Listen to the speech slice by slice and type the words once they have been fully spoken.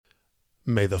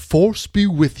May the Force be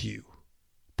with you,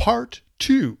 Part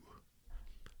 2,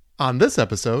 on this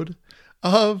episode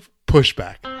of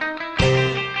Pushback.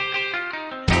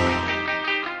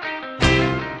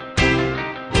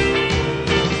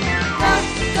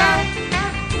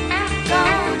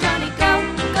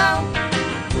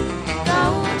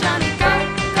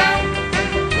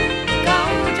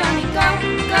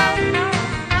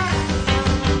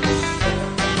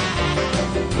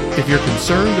 If you're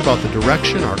concerned about the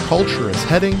direction our culture is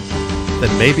heading,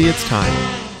 then maybe it's time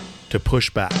to push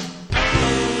back.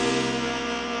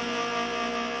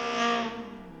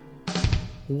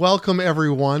 Welcome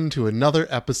everyone to another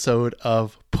episode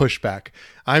of Pushback.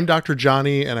 I'm Dr.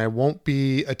 Jonny, and I won't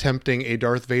be attempting a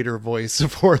Darth Vader voice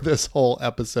for this whole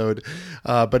episode,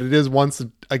 but it is once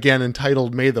again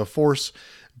entitled May the Force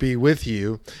be with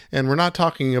you. And we're not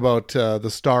talking about the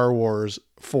Star Wars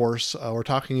Force. We're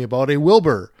talking about a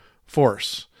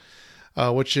Wilburforce,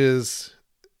 which is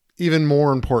even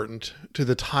more important to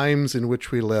the times in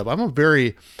which we live. I'm a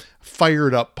very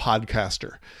fired up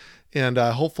podcaster, and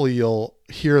hopefully you'll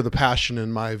hear the passion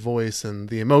in my voice and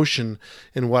the emotion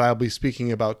in what I'll be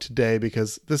speaking about today,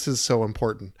 because this is so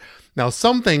important. Now,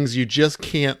 some things you just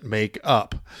can't make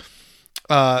up.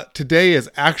 Today is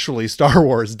actually Star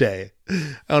Wars Day.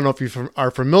 I don't know if you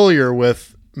are familiar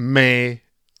with May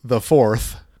the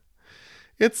 4th.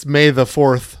 It's May the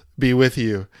 4th be with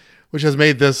you, which has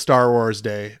made this Star Wars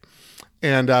Day.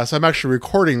 And so I'm actually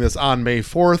recording this on May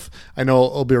 4th. I know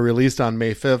it'll be released on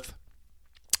May 5th.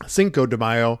 Cinco de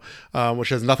Mayo, which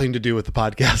has nothing to do with the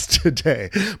podcast today.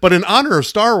 But in honor of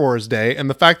Star Wars Day and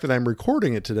the fact that I'm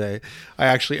recording it today, I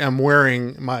actually am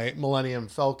wearing my Millennium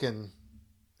Falcon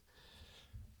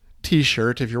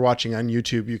t-shirt. If you're watching on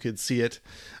YouTube, you could see it.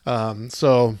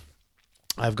 So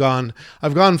I've gone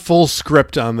full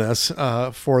script on this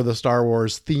for the Star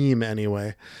Wars theme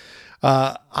anyway.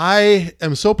 I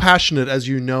am so passionate, as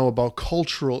you know, about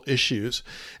cultural issues.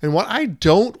 And what I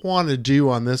don't want to do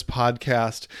on this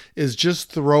podcast is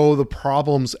just throw the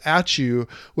problems at you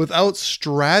without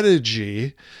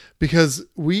strategy, because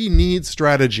we need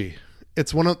strategy.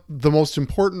 It's one of the most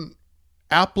important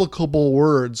applicable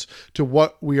words to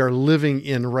what we are living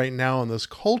in right now in this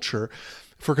culture.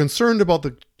 If we're concerned about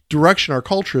the direction our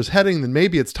culture is heading, then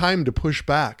maybe it's time to push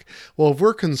back. Well, if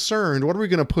we're concerned, what are we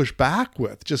going to push back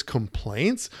with? Just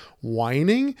complaints?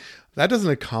 Whining? That doesn't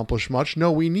accomplish much.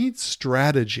 No, we need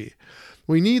strategy.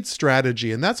 We need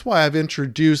strategy. And that's why I've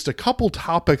introduced a couple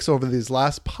topics over these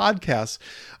last podcasts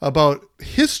about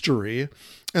history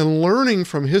and learning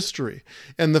from history.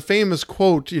 And the famous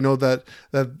quote, that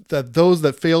those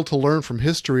that fail to learn from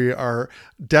history are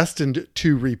destined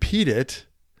to repeat it.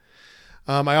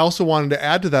 I also wanted to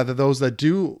add to that those that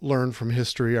do learn from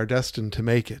history are destined to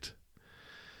make it.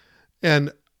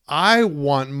 And I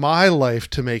want my life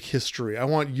to make history. I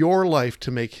want your life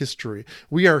to make history.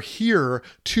 We are here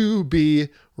to be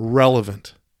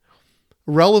relevant.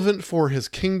 Relevant for his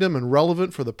kingdom and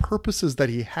relevant for the purposes that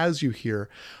he has you here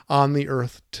on the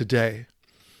earth today.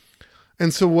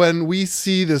 And so when we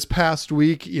see this past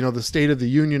week, the State of the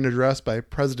Union address by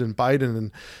President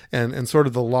Biden and sort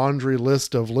of the laundry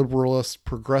list of liberalist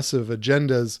progressive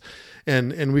agendas,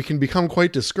 and we can become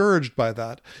quite discouraged by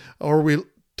that. Or we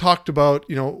talked about,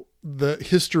 the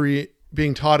history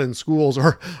being taught in schools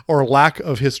or lack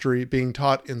of history being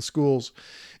taught in schools.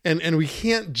 And we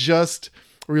can't just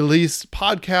release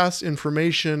podcasts,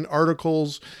 information,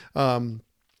 articles,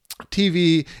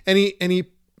 TV,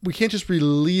 we can't just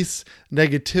release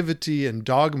negativity and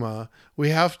dogma. We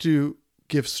have to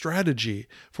give strategy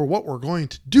for what we're going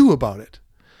to do about it.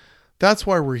 That's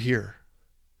why we're here.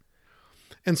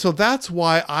 And so that's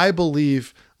why I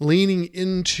believe leaning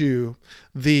into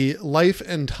the life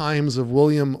and times of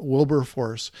William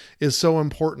Wilburforce is so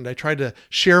important. I tried to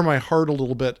share my heart a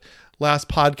little bit last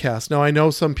podcast. Now, I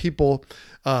know some people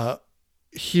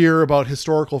hear about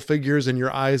historical figures and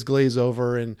your eyes glaze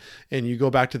over and you go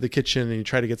back to the kitchen and you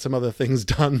try to get some other things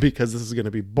done because this is going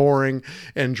to be boring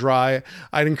and dry.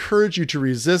 I'd encourage you to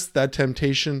resist that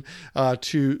temptation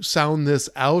to sound this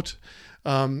out.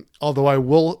 Although I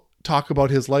will talk about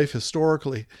his life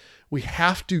historically, we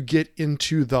have to get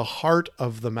into the heart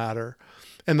of the matter.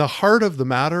 And the heart of the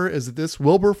matter is that this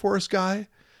Wilberforce guy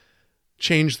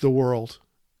changed the world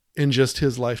in just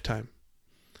his lifetime.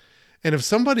 And if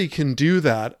somebody can do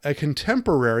that, a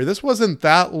contemporary, this wasn't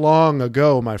that long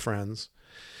ago, my friends.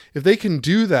 If they can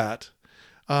do that,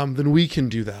 then we can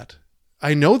do that.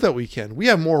 I know that we can. We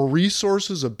have more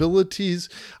resources, abilities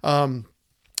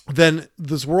than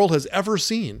this world has ever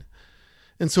seen.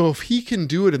 And so if he can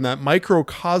do it in that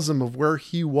microcosm of where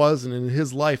he was and in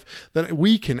his life, then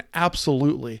we can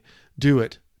absolutely do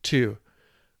it too.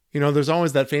 There's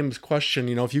always that famous question,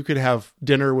 if you could have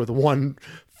dinner with one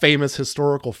famous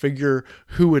historical figure,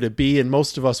 who would it be? And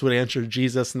most of us would answer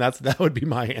Jesus, and that would be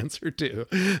my answer too.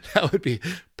 That would be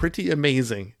pretty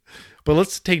amazing. But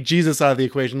let's take Jesus out of the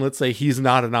equation. Let's say he's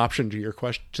not an option to your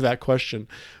question, to that question.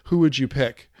 Who would you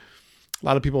pick? A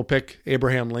lot of people pick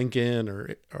Abraham Lincoln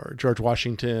or George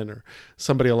Washington or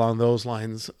somebody along those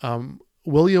lines.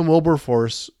 William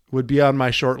Wilburforce would be on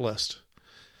my short list.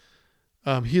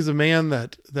 He's a man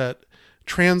that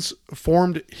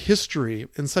transformed history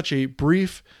in such a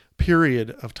brief period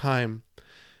of time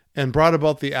and brought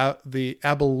about the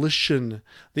abolition,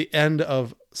 the end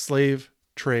of slave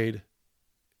trade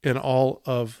in all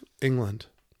of England.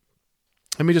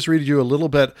 Let me just read you a little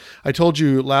bit. I told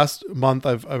you last month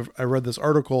I read this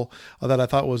article that I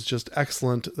thought was just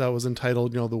excellent. That was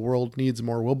entitled, "The World Needs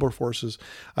More Wilberforces."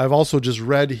 I've also just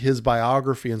read his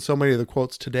biography, and so many of the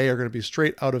quotes today are going to be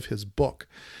straight out of his book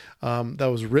that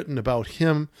was written about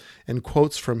him and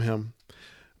quotes from him.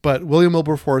 But William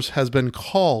Wilberforce has been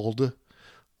called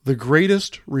the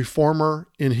greatest reformer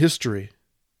in history.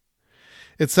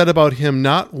 It said about him,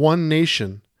 not one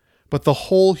nation, but the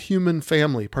whole human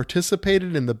family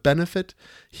participated in the benefit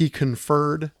he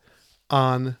conferred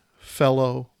on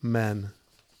fellow men.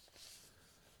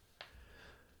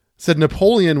 Said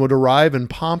Napoleon would arrive in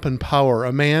pomp and power,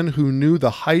 a man who knew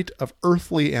the height of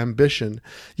earthly ambition,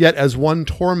 yet as one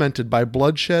tormented by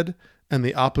bloodshed and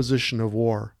the opposition of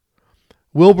war.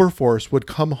 Wilberforce would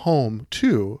come home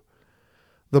to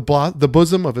the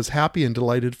bosom of his happy and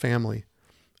delighted family,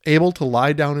 able to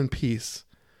lie down in peace,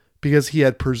 because he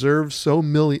had preserved so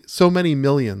many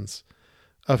millions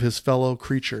of his fellow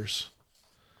creatures.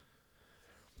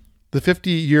 The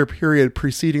 50-year period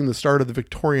preceding the start of the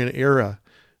Victorian era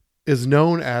is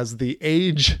known as the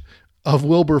Age of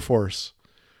Wilberforce.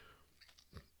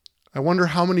 I wonder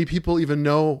how many people even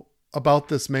know about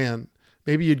this man.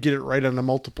 Maybe you'd get it right on a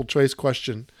multiple choice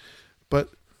question, but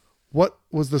what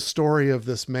was the story of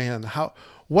this man?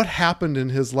 What happened in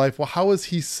his life? Well, how was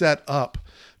he set up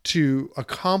to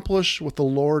accomplish what the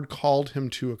Lord called him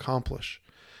to accomplish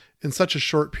in such a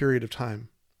short period of time?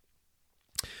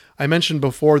 I mentioned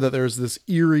before that there's this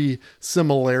eerie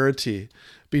similarity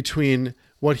between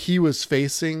what he was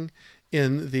facing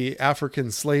in the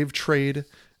African slave trade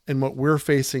and what we're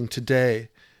facing today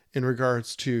in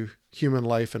regards to human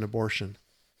life and abortion.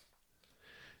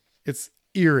 It's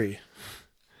eerie.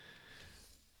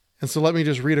 And so let me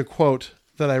just read a quote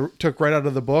that I took right out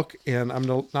of the book, and I'm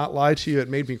going to not lie to you, it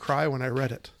made me cry when I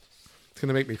read it. It's going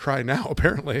to make me cry now,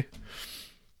 apparently.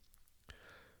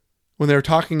 When they were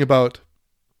talking about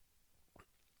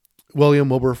William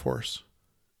Wilberforce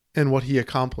and what he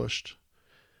accomplished,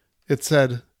 it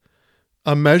said,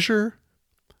 "A measure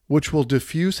which will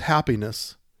diffuse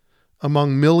happiness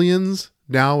among millions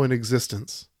now in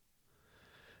existence,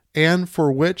 and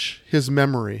for which his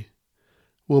memory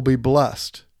will be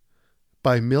blessed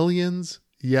by millions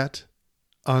yet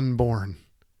unborn."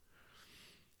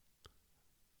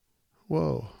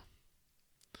 Whoa.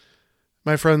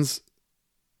 My friends,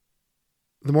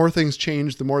 the more things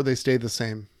change, the more they stay the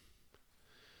same.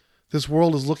 This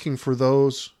world is looking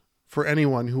for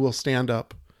anyone who will stand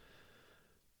up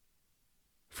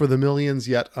for the millions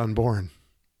yet unborn.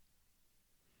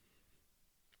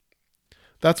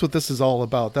 That's what this is all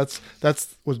about. That's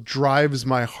what drives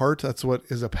my heart. That's what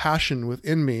is a passion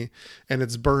within me, and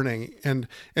it's burning. And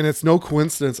it's no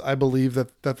coincidence, I believe,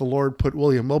 that the Lord put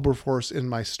William Wilberforce in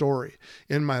my story,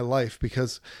 in my life,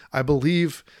 because I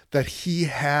believe that he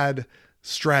had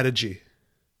strategy.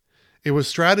 It was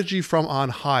strategy from on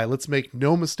high. Let's make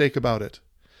no mistake about it.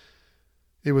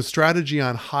 It was strategy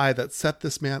on high that set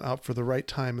this man up for the right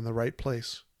time in the right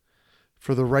place,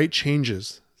 for the right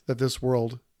changes that this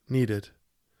world needed.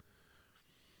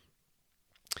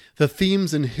 The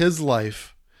themes in his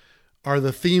life are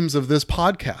the themes of this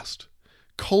podcast,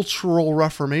 cultural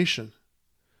reformation.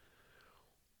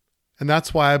 And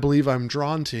that's why I believe I'm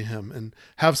drawn to him and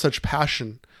have such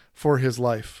passion for his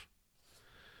life.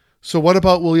 So what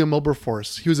about William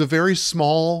Wilberforce? He was a very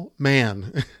small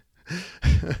man,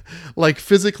 like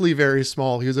physically very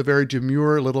small. He was a very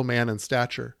demure little man in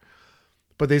stature.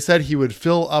 But they said he would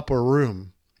fill up a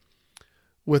room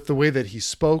with the way that he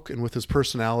spoke and with his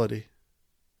personality.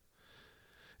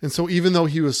 And so even though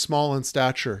he was small in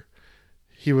stature,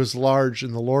 he was large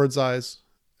in the Lord's eyes,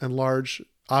 and large,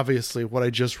 obviously, what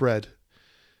I just read,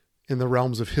 in the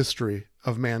realms of history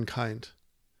of mankind.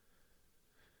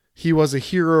 He was a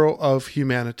hero of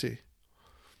humanity.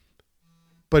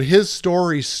 But his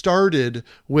story started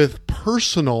with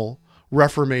personal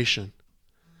reformation.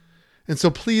 And so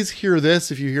please hear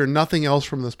this. If you hear nothing else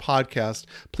from this podcast,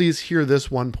 please hear this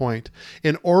one point.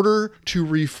 In order to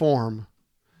reform,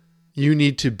 you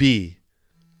need to be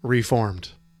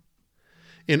reformed.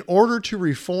 In order to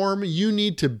reform, you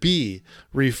need to be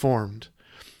reformed.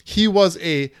 He was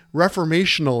a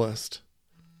reformationalist.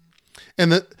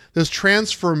 And this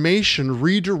transformation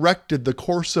redirected the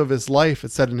course of his life,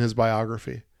 it said in his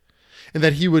biography. And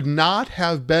that he would not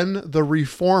have been the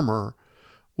reformer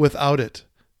without it.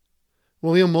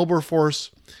 William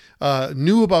Wilburforce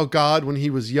knew about God when he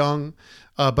was young,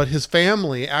 but his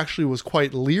family actually was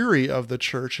quite leery of the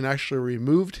church and actually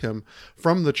removed him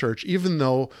from the church, even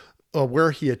though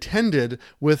where he attended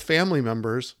with family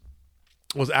members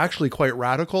was actually quite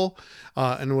radical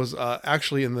and was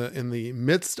actually in the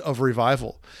midst of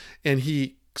revival. And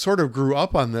he sort of grew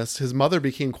up on this. His mother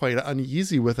became quite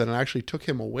uneasy with it and actually took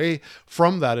him away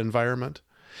from that environment.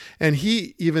 And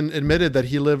he even admitted that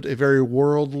he lived a very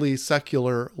worldly,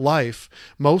 secular life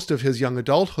most of his young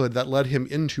adulthood that led him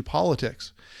into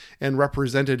politics and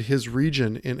represented his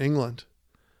region in England.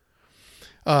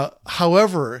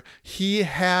 However, he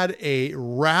had a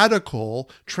radical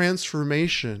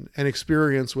transformation and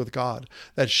experience with God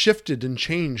that shifted and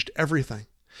changed everything.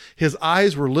 His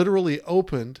eyes were literally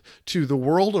opened to the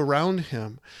world around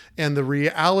him and the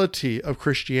reality of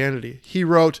Christianity. He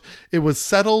wrote, it was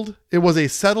a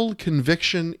settled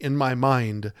conviction in my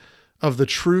mind of the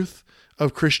truth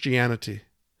of Christianity.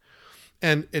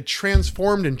 And it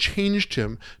transformed and changed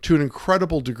him to an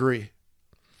incredible degree.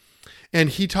 And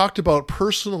he talked about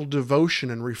personal devotion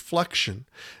and reflection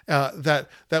that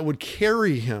would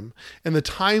carry him and the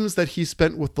times that he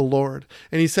spent with the Lord.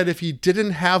 And he said if he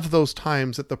didn't have those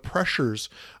times, that the pressures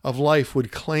of life would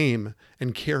claim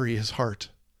and carry his heart.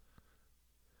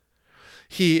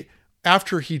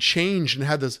 After he changed and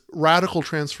had this radical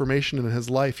transformation in his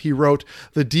life, he wrote,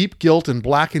 the deep guilt and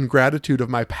black ingratitude of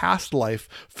my past life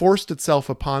forced itself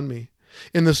upon me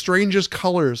in the strangest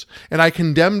colors, and I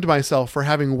condemned myself for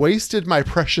having wasted my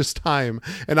precious time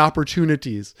and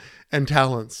opportunities and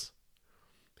talents.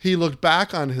 He looked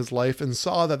back on his life and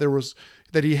saw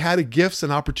that he had gifts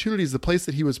and opportunities, the place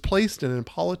that he was placed in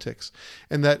politics,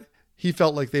 and that he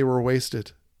felt like they were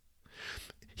wasted.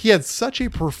 He had such a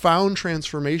profound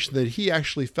transformation that he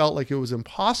actually felt like it was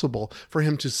impossible for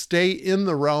him to stay in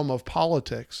the realm of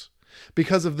politics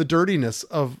because of the dirtiness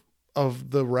of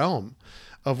the realm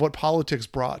of what politics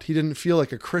brought. He didn't feel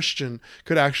like a Christian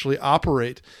could actually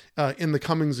operate in the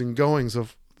comings and goings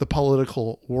of the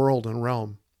political world and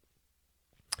realm.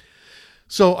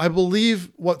 So I believe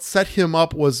what set him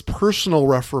up was personal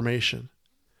reformation.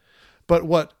 But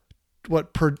what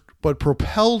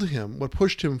propelled him, what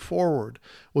pushed him forward,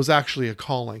 was actually a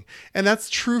calling. And that's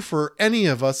true for any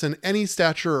of us in any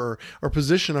stature or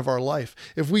position of our life.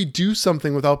 If we do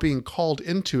something without being called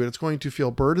into it, it's going to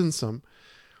feel burdensome.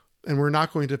 And we're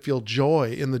not going to feel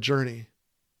joy in the journey.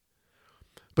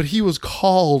 But he was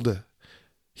called.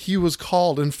 He was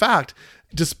called. In fact,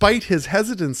 despite his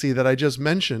hesitancy that I just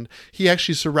mentioned, he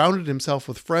actually surrounded himself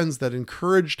with friends that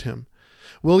encouraged him.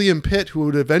 William Pitt, who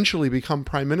would eventually become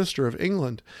Prime Minister of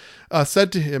England,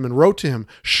 said to him and wrote to him,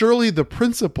 surely the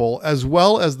principle as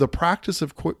well as the practice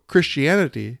of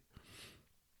Christianity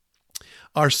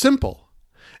are simple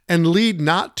and lead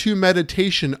not to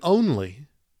meditation only,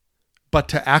 but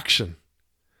to action.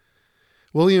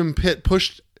 William Pitt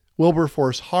pushed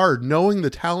Wilberforce hard, knowing the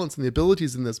talents and the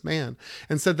abilities in this man,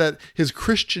 and said that his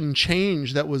Christian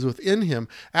change that was within him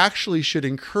actually should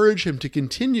encourage him to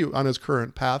continue on his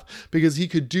current path because he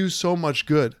could do so much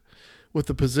good with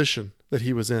the position that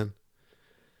he was in.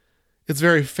 It's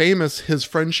very famous, his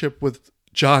friendship with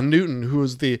John Newton, who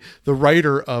was the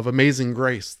writer of Amazing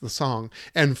Grace, the song,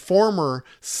 and former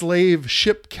slave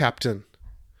ship captain.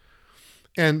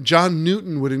 And John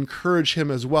Newton would encourage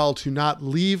him as well to not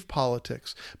leave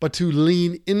politics, but to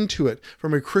lean into it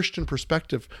from a Christian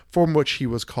perspective from which he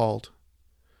was called.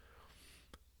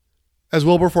 As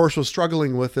Wilberforce was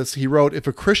struggling with this, he wrote, if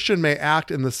a Christian may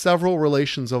act in the several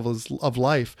relations of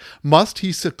life, must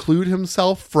he seclude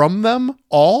himself from them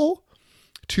all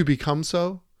to become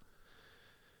so?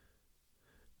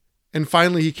 And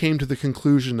finally, he came to the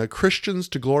conclusion that Christians are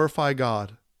to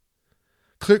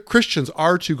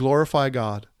glorify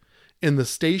God in the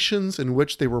stations in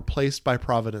which they were placed by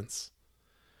providence.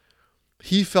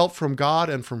 He felt from God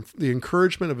and from the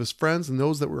encouragement of his friends and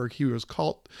those that he was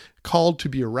called to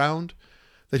be around,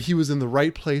 that he was in the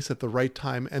right place at the right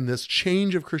time. And this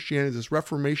change of Christianity, this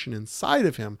reformation inside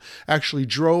of him, actually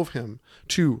drove him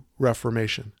to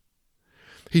reformation.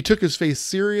 He took his faith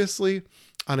seriously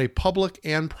on a public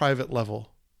and private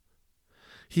level.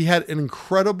 He had an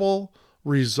incredible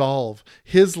resolve.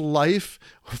 His life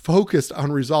focused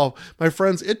on resolve. My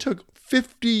friends, it took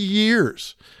 50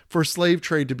 years for slave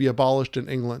trade to be abolished in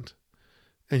England,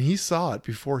 and he saw it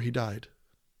before he died.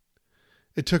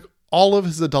 It took all of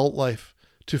his adult life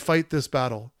to fight this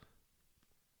battle.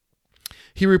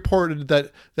 He reported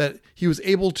that he was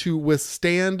able to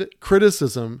withstand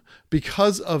criticism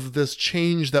because of this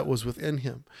change that was within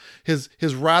him. His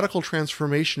radical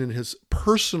transformation in his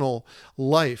personal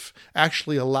life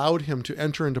actually allowed him to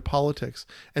enter into politics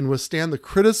and withstand the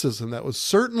criticism that was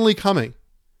certainly coming.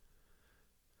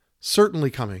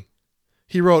 Certainly coming.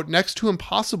 He wrote, "Next to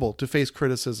impossible to face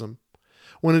criticism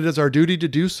when it is our duty to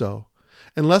do so,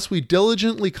 unless we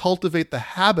diligently cultivate the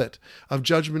habit of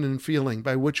judgment and feeling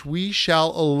by which we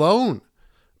shall alone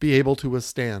be able to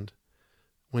withstand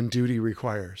when duty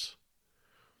requires."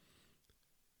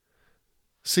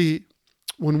 See,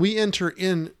 when we enter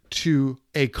into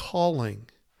a calling,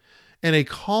 and a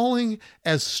calling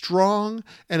as strong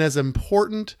and as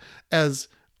important as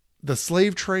the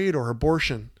slave trade or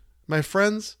abortion, my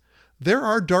friends, there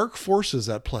are dark forces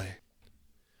at play.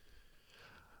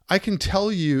 I can tell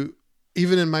you,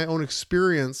 even in my own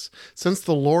experience, since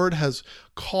the Lord has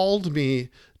called me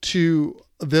to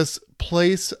this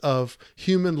place of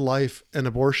human life and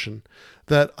abortion,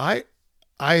 that I'm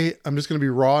just going to be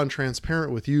raw and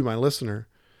transparent with you, my listener,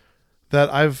 that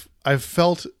I've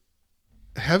felt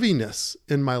heaviness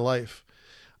in my life.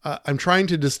 I'm trying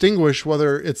to distinguish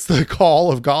whether it's the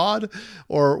call of God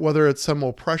or whether it's some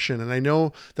oppression. And I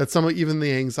know that some of even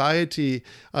the anxiety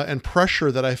and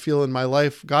pressure that I feel in my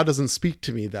life, God doesn't speak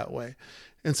to me that way.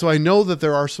 And so I know that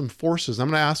there are some forces. I'm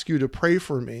going to ask you to pray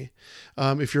for me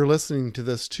if you're listening to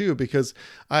this too, because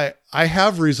I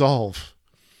have resolve.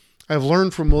 I've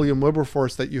learned from William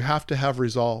Wilburforce that you have to have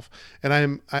resolve,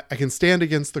 and I can stand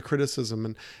against the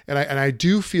criticism, and I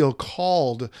do feel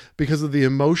called because of the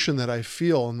emotion that I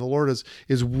feel, and the Lord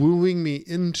is wooing me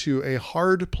into a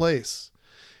hard place.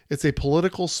 It's a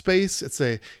political space, it's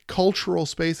a cultural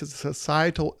space, it's a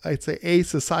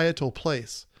societal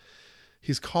place.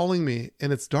 He's calling me,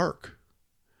 and it's dark.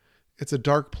 It's a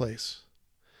dark place.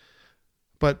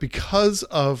 But because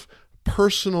of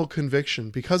personal conviction,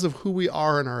 because of who we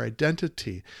are and our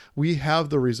identity, we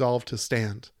have the resolve to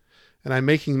stand. And I'm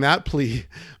making that plea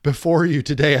before you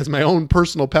today as my own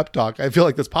personal pep talk. I feel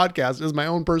like this podcast is my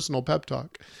own personal pep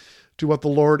talk to what the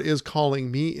Lord is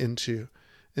calling me into,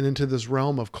 and into this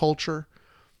realm of culture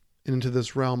and into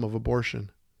this realm of abortion.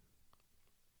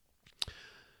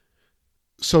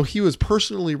 So he was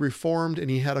personally reformed,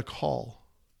 and he had a call.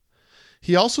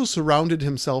 He also surrounded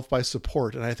himself by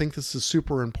support, and I think this is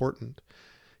super important.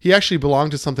 He actually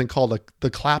belonged to something called the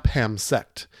Clapham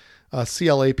sect,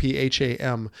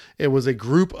 Clapham. It was a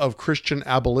group of Christian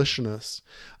abolitionists,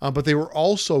 but they were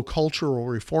also cultural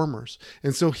reformers.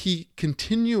 And so he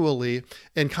continually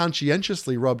and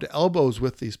conscientiously rubbed elbows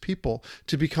with these people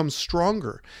to become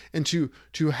stronger and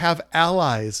to have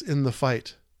allies in the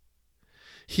fight.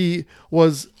 He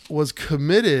was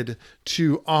committed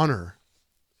to honor.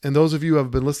 And those of you who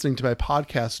have been listening to my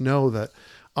podcast know that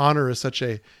honor is such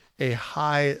a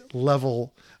high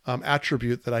level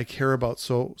attribute that I care about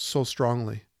so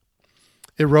strongly.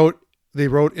 They wrote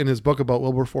in his book about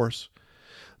Wilberforce,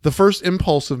 "The first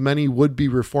impulse of many would-be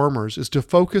reformers is to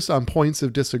focus on points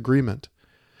of disagreement.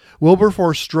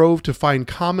 Wilberforce strove to find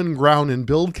common ground and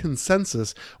build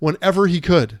consensus whenever he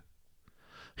could.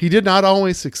 He did not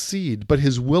always succeed, but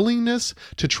his willingness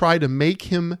to try to make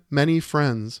him many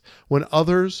friends when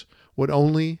others would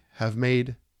only have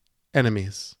made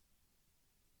enemies."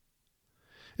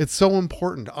 It's so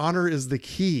important. Honor is the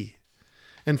key.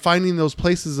 And finding those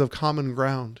places of common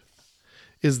ground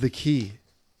is the key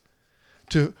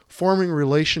to forming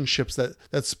relationships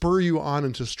that spur you on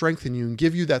and to strengthen you and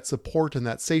give you that support and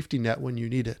that safety net when you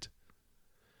need it.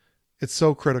 It's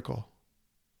so critical.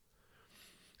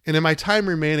 And in my time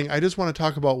remaining, I just want to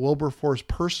talk about Wilberforce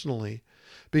personally,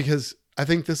 because I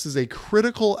think this is a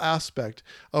critical aspect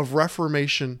of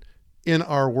Reformation in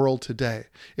our world today.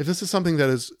 If this is something that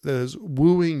is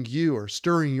wooing you or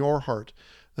stirring your heart,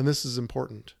 then this is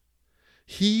important.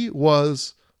 He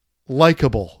was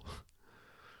likable.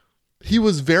 He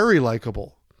was very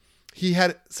likable. He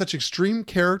had such extreme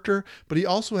character, but he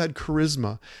also had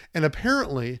charisma. And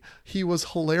apparently he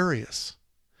was hilarious.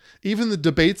 Even the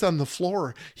debates on the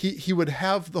floor, he would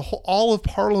have all of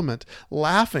Parliament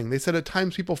laughing. They said at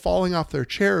times people falling off their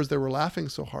chairs, they were laughing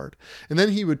so hard. And then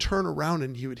he would turn around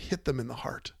and he would hit them in the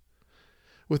heart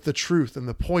with the truth and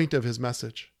the point of his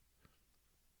message.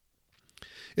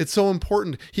 It's so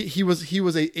important. He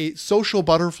was a social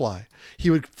butterfly. He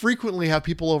would frequently have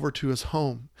people over to his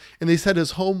home. And they said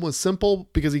his home was simple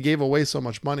because he gave away so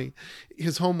much money.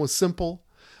 His home was simple,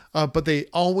 but they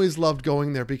always loved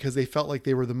going there because they felt like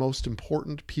they were the most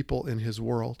important people in his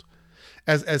world.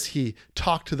 As he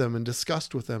talked to them and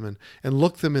discussed with them and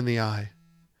looked them in the eye.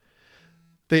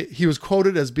 He was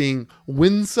quoted as being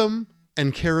winsome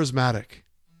and charismatic.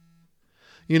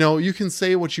 You know, you can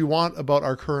say what you want about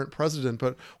our current president,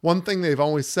 but one thing they've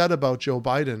always said about Joe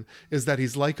Biden is that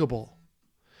he's likable.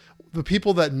 The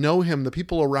people that know him, the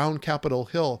people around Capitol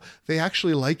Hill, they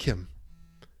actually like him.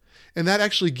 And that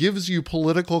actually gives you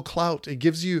political clout. It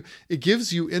gives you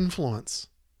influence.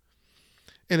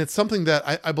 And it's something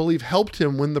that I believe helped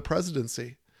him win the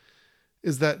presidency,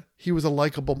 is that he is a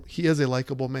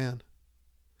likable man.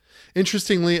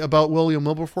 Interestingly about William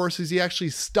Wilburforce is he actually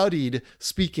studied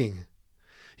speaking.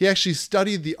 He actually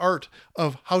studied the art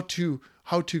of how to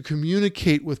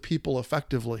communicate with people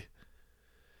effectively.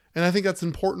 And I think that's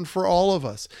important for all of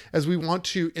us. As we want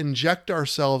to inject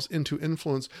ourselves into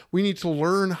influence, we need to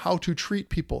learn how to treat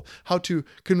people, how to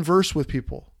converse with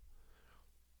people.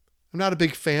 I'm not a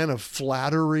big fan of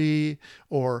flattery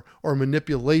or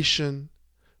manipulation,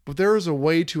 but there is a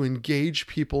way to engage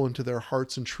people into their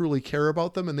hearts and truly care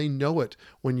about them, and they know it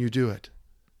when you do it.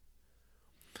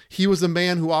 He was a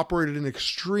man who operated in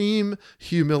extreme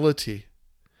humility.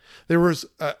 There was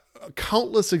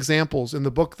countless examples in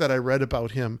the book that I read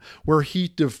about him where he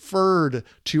deferred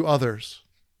to others.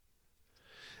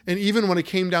 And even when it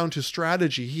came down to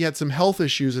strategy, he had some health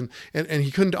issues and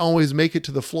he couldn't always make it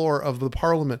to the floor of the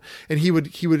parliament. And he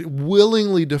would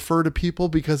willingly defer to people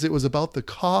because it was about the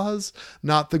cause,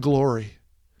 not the glory.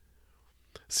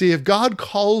 See, if God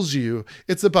calls you,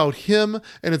 it's about him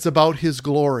and it's about his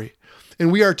glory.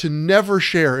 And we are to never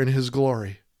share in his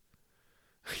glory.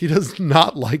 He does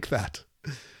not like that.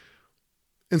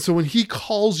 And so when he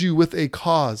calls you with a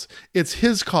cause, it's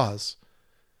his cause.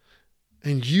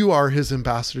 And you are his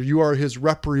ambassador. You are his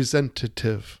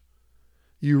representative.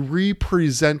 You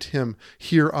represent him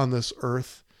here on this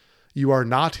earth. You are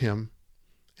not him,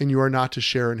 and you are not to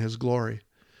share in his glory.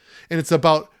 And it's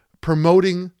about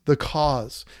promoting the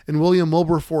cause. And William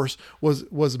Wilberforce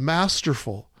was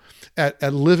masterful at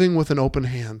living with an open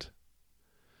hand.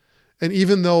 And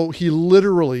even though he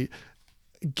literally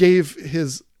gave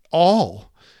his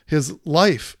all, his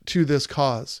life to this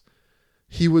cause,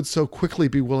 he would so quickly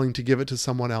be willing to give it to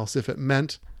someone else if it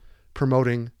meant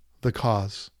promoting the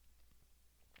cause.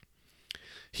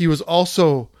 He was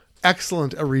also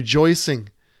excellent at rejoicing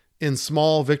in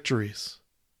small victories.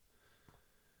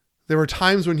 There were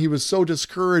times when he was so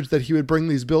discouraged that he would bring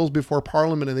these bills before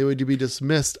Parliament and they would be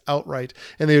dismissed outright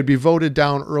and they would be voted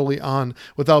down early on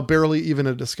without barely even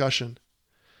a discussion.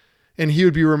 And he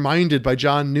would be reminded by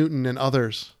John Newton and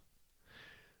others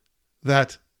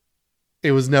that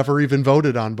it was never even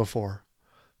voted on before.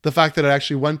 The fact that it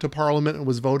actually went to Parliament and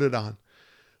was voted on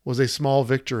was a small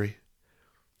victory.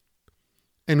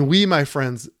 And we, my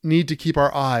friends, need to keep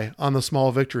our eye on the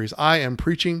small victories. I am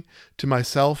preaching to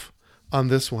myself on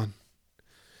this one.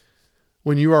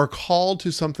 When you are called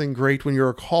to something great, when you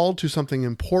are called to something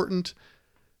important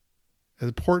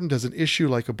as an issue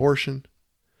like abortion,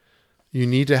 you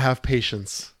need to have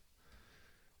patience.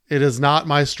 It is not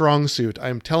my strong suit. I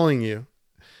am telling you,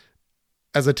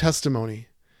 as a testimony,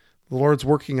 the Lord's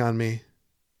working on me.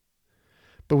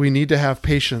 But we need to have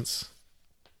patience.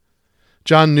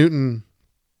 John Newton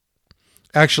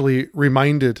actually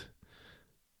reminded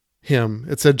him.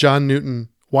 It said John Newton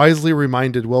wisely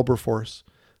reminded Wilberforce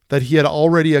that he had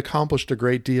already accomplished a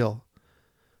great deal,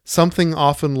 something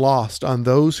often lost on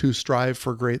those who strive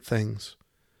for great things,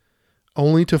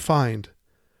 only to find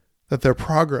that their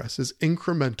progress is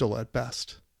incremental at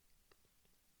best.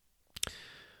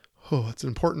 Oh, it's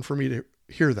important for me to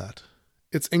hear that.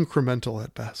 It's incremental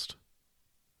at best.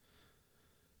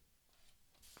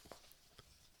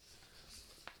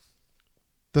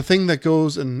 The thing that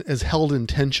goes and is held in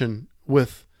tension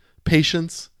with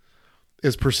patience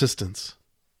is persistence.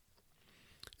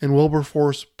 And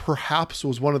Wilberforce perhaps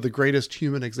was one of the greatest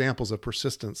human examples of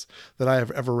persistence that I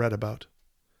have ever read about.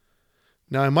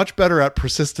 Now, I'm much better at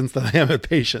persistence than I am at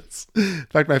patience. In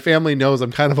fact, my family knows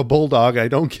I'm kind of a bulldog. I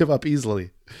don't give up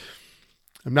easily.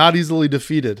 I'm not easily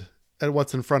defeated at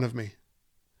what's in front of me.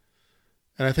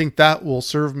 And I think that will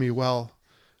serve me well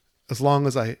as long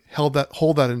as I hold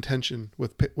that intention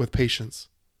with patience.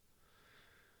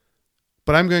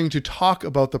 But I'm going to talk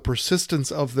about the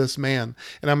persistence of this man,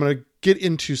 and I'm going to get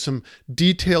into some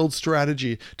detailed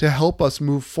strategy to help us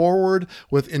move forward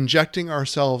with injecting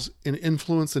ourselves in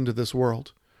influence into this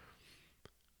world.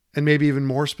 And maybe even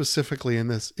more specifically in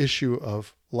this issue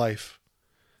of life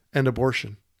and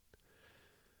abortion.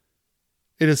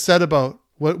 It is said about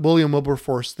William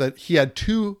Wilburforce that he had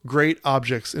two great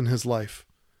objects in his life.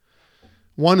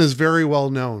 One is very well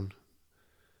known,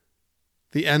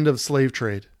 the end of slave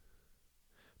trade.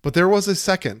 But there was a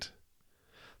second.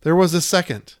 There was a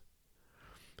second.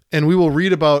 And we will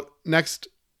read about next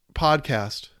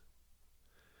podcast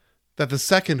that the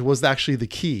second was actually the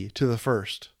key to the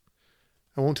first.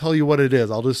 I won't tell you what it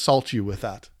is. I'll just salt you with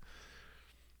that.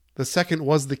 The second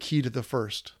was the key to the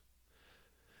first.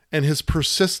 And his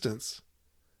persistence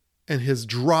and his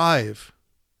drive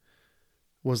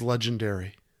was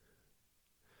legendary.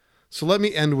 So let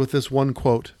me end with this one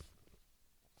quote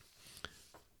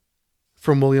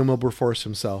from William Wilberforce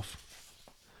himself.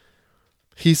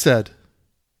 He said,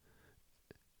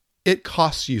 "It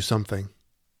costs you something."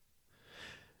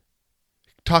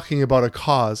 Talking about a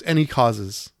cause, any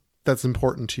causes that's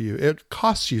important to you. It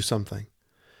costs you something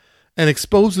and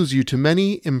exposes you to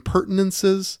many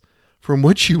impertinences from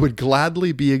which you would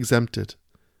gladly be exempted.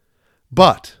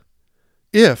 But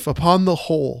if, upon the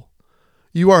whole,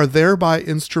 you are thereby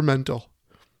instrumental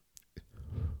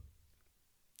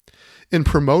in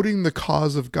promoting the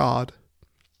cause of God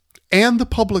and the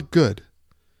public good,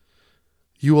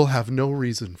 you will have no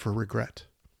reason for regret.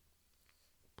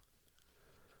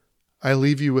 I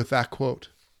leave you with that quote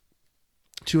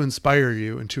to inspire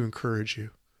you and to encourage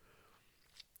you.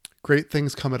 Great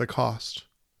things come at a cost,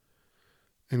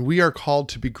 and we are called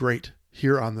to be great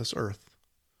here on this earth.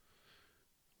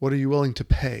 What are you willing to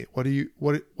pay?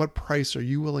 What price are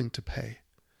you willing to pay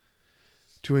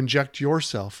to inject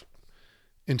yourself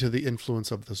into the influence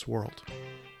of this world?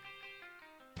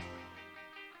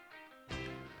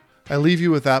 I leave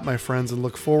you with that, my friends, and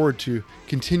look forward to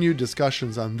continued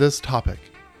discussions on this topic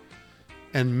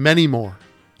and many more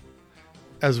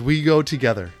as we go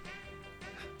together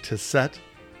to set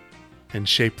and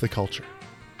shape the culture.